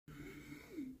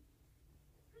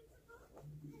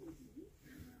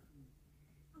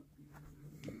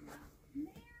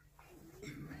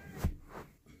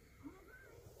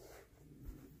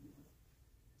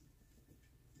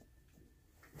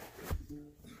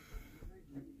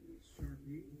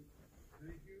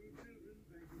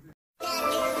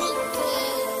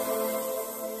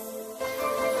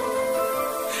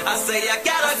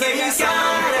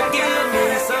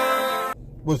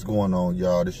What's going on,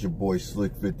 y'all? This your boy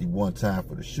Slick 51. Time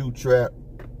for the shoe trap.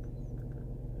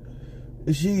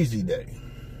 It's Yeezy day.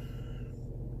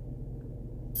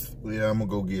 Yeah, I'm gonna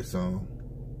go get some.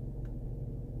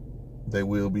 They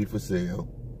will be for sale.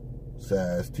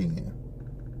 Size 10.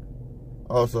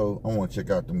 Also, I want to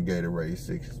check out them Gatorade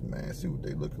 6s, man. See what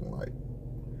they looking like.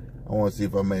 I want to see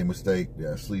if I made a mistake. Did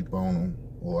I sleep on them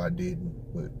or I didn't?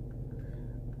 But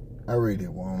I really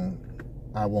didn't want them.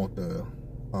 I want the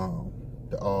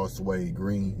all suede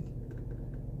green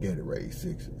Gatorade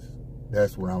 6s.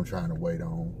 That's what I'm trying to wait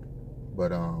on. But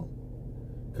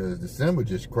because December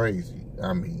just crazy.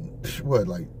 I mean, what,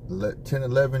 like 10,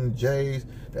 11 J's?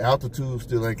 The Altitude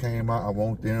still ain't came out. I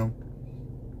want them.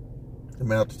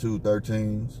 Them Altitude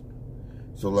 13s.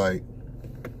 So like,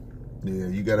 yeah,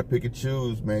 you gotta pick and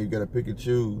choose, man. You gotta pick and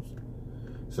choose.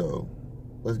 So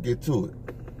let's get to it.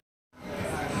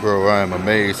 Bro, I am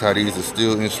amazed how these are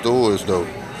still in stores though.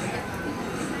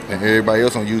 And everybody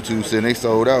else on YouTube said they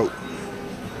sold out.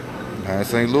 Now in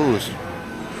St. Louis.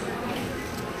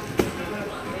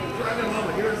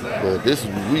 But this is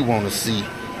what we want to see.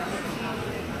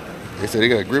 They said they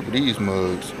got a grip of these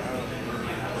mugs.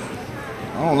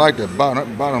 I don't like that bottom.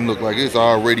 That bottom look like it's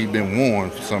already been worn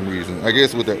for some reason. I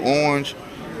guess with that orange,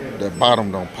 that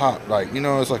bottom don't pop. Like, you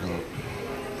know, it's like a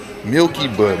milky,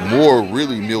 but more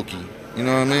really milky. You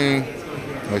know what I mean?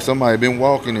 Like somebody been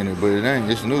walking in it, but it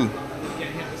ain't. It's new.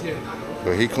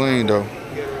 But he clean though.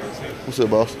 What's up,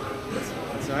 boss?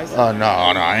 Oh, no,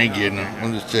 I ain't getting them.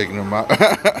 I'm just checking them out.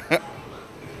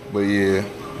 But yeah,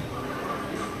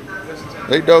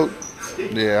 they dope.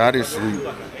 Yeah, I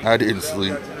didn't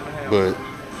sleep. But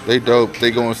they dope.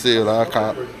 They gonna sell. I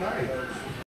cop.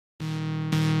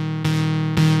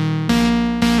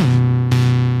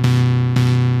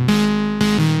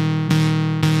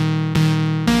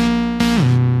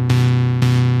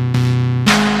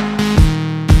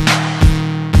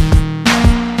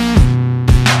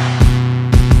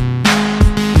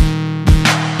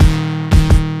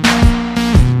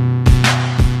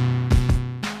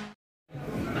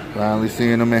 Finally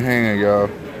seeing them in hand, y'all.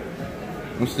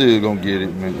 I'm still gonna get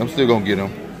it, man. I'm still gonna get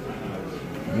them.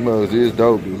 Mugs is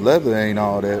dope. The leather ain't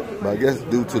all that, but I guess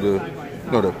due to the,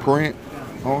 you know, the print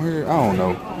on here, I don't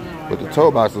know. But the toe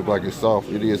box looks like it's soft.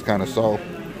 It is kind of soft,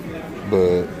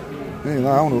 but man,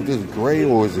 I don't know if this is gray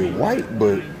or is it white,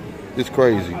 but it's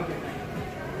crazy.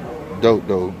 Dope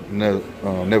though.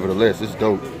 Nevertheless, it's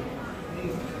dope.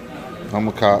 I'm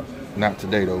a cop. Not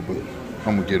today though, but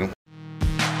I'm gonna get them.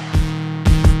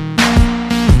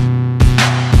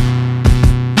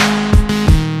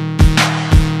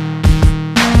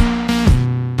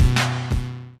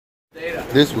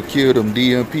 This would kill them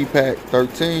DMP pack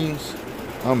 13s.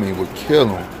 I mean, would kill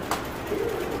them.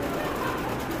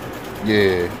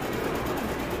 Yeah.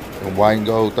 The white and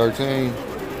gold 13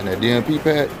 and that DMP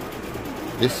pack.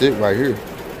 It's it right here.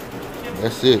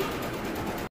 That's it.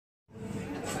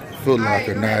 Foot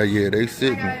Locker now, yeah, they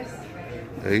sitting.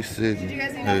 They sitting.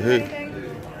 Hey.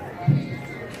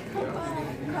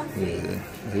 Yeah,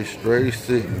 they straight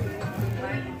sitting.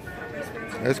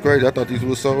 That's crazy. I thought these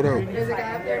were sold out.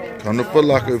 Come to Foot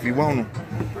Locker if you want them.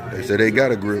 They say they got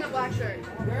a grip. I'm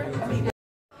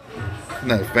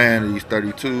not a fan of these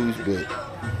 32s, but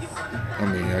I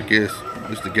mean, I guess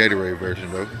it's the Gatorade version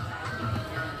though.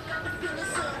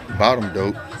 Bottom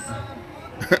dope.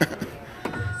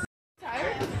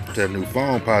 That new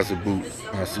foam posit boot.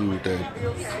 I see what that.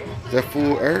 Is that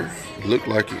full air? It look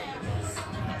like it.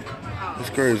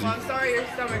 It's crazy. I'm sorry your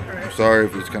stomach hurts. I'm sorry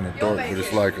if it's kind of dark, but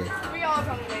it's like a. We all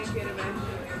probably get it, man.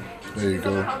 There you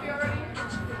go.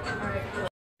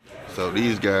 So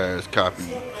these guys copy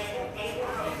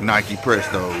Nike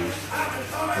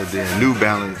Prestos, and then New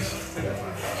Balance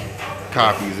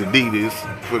copies Adidas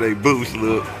for their boots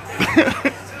look.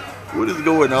 What is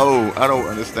going on? I don't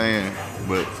understand,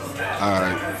 but all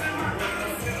right.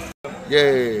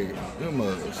 Yay, them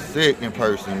was sick in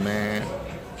person, man.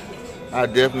 I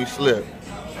definitely slept.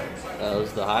 That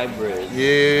was the hybrid.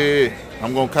 Yeah,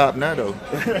 I'm gonna cop now though.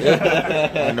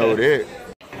 I know that.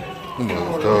 Them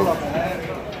was dope.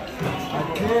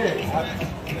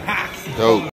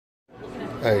 Dope.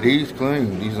 Hey, these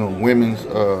clean. These are women's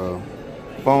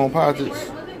foam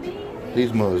posits.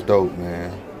 These mugs dope,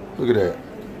 man. Look at that.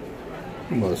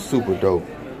 These mugs super dope.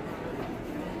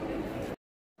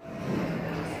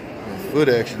 Foot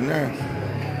action there.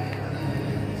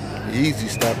 Yeezy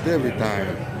stopped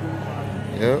everything.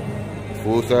 Yep.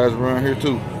 Full size around here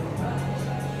too.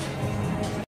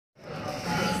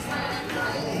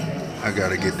 I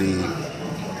gotta get these.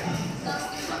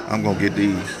 I'm gonna get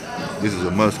these. This is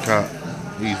a must cop.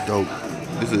 These dope.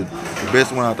 This is the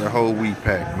best one out the whole weed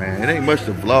pack, man. It ain't much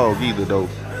to vlog either, though.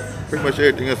 Pretty much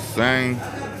everything is the same.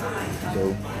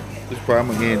 So, this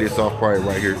probably, I'm gonna end this off probably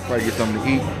right here. Probably get something to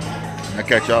eat. And I'll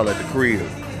catch y'all at the crib.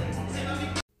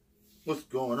 What's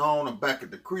going on? I'm back at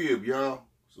the crib, y'all.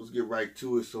 So let's get right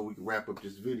to it so we can wrap up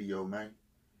this video, man.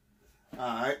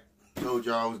 Alright. Told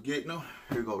y'all I was getting them.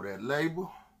 Here go that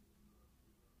label.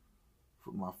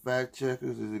 For my fact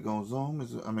checkers, is it gonna zoom?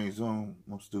 Zoom.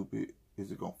 I'm stupid. Is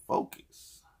it gonna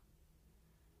focus?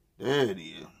 There it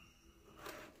is.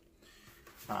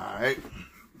 Alright.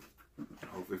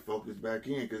 Hopefully it focus back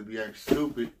in because it be acting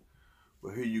stupid.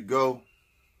 But here you go.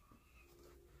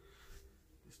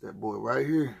 It's that boy right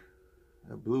here.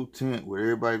 That blue tint where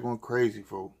everybody going crazy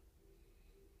for.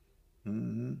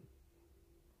 He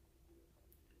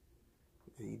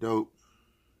dope.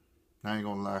 I ain't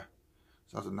gonna lie.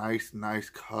 So it's a nice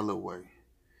colorway.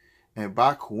 And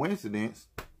by coincidence,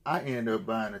 I ended up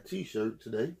buying a t-shirt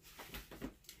today.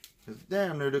 It's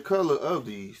damn near the color of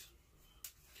these.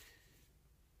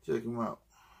 Check them out.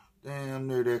 Damn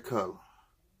near that color.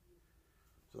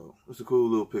 So it's a cool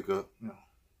little pickup. You know,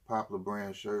 popular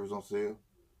brand shirt was on sale.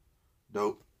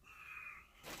 Dope.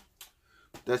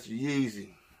 That's your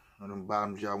Yeezy. On them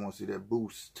bottoms, y'all want to see that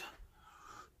boost.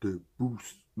 The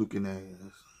boost looking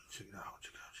ass. Check it out.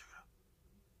 Check it out. Check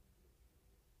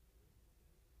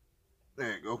it out.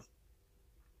 There you go.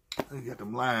 You got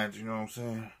them lines, you know what I'm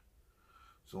saying?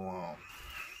 So,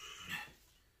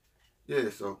 yeah,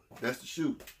 so that's the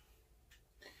shoe.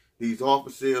 These are for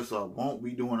sale, so I won't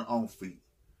be doing it on feet.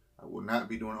 I will not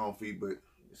be doing it on feet, but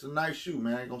it's a nice shoe,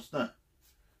 man. I ain't gonna stunt.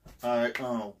 Alright,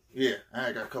 yeah,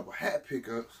 I got a couple hat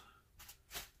pickups.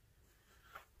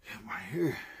 Yeah, right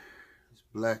here. It's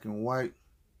black and white.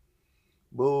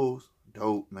 Bulls.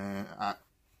 Dope, man. I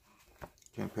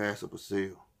can't pass up a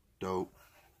sale. Dope.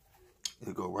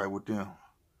 It'll go right with them.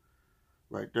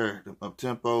 Right there. Them up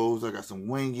tempos. I got some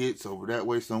wingets over that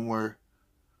way somewhere.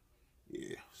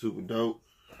 Yeah, super dope.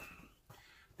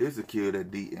 This will kill that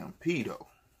DMP though.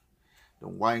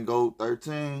 Them white and gold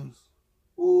 13s.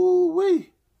 Ooh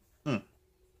wee. Yeah,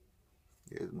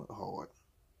 it's hard.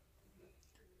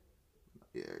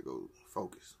 Yeah, it goes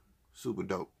focus. Super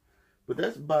dope. But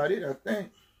that's about it, I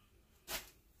think.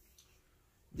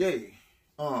 Yeah.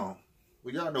 Well,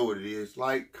 y'all know what it is.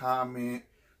 Like, comment,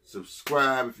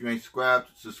 subscribe. If you ain't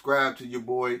subscribe to your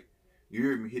boy. You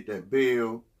hear me? Hit that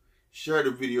bell. Share the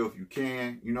video if you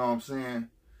can. You know what I'm saying?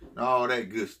 And all that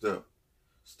good stuff.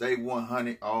 Stay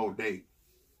 100 all day.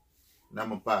 And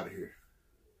I'm up out of here.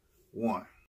 One.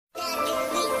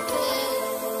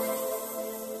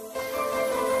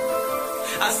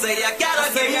 I say I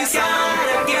gotta give me some.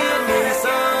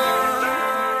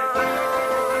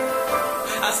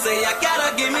 I say I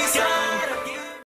gotta give me some.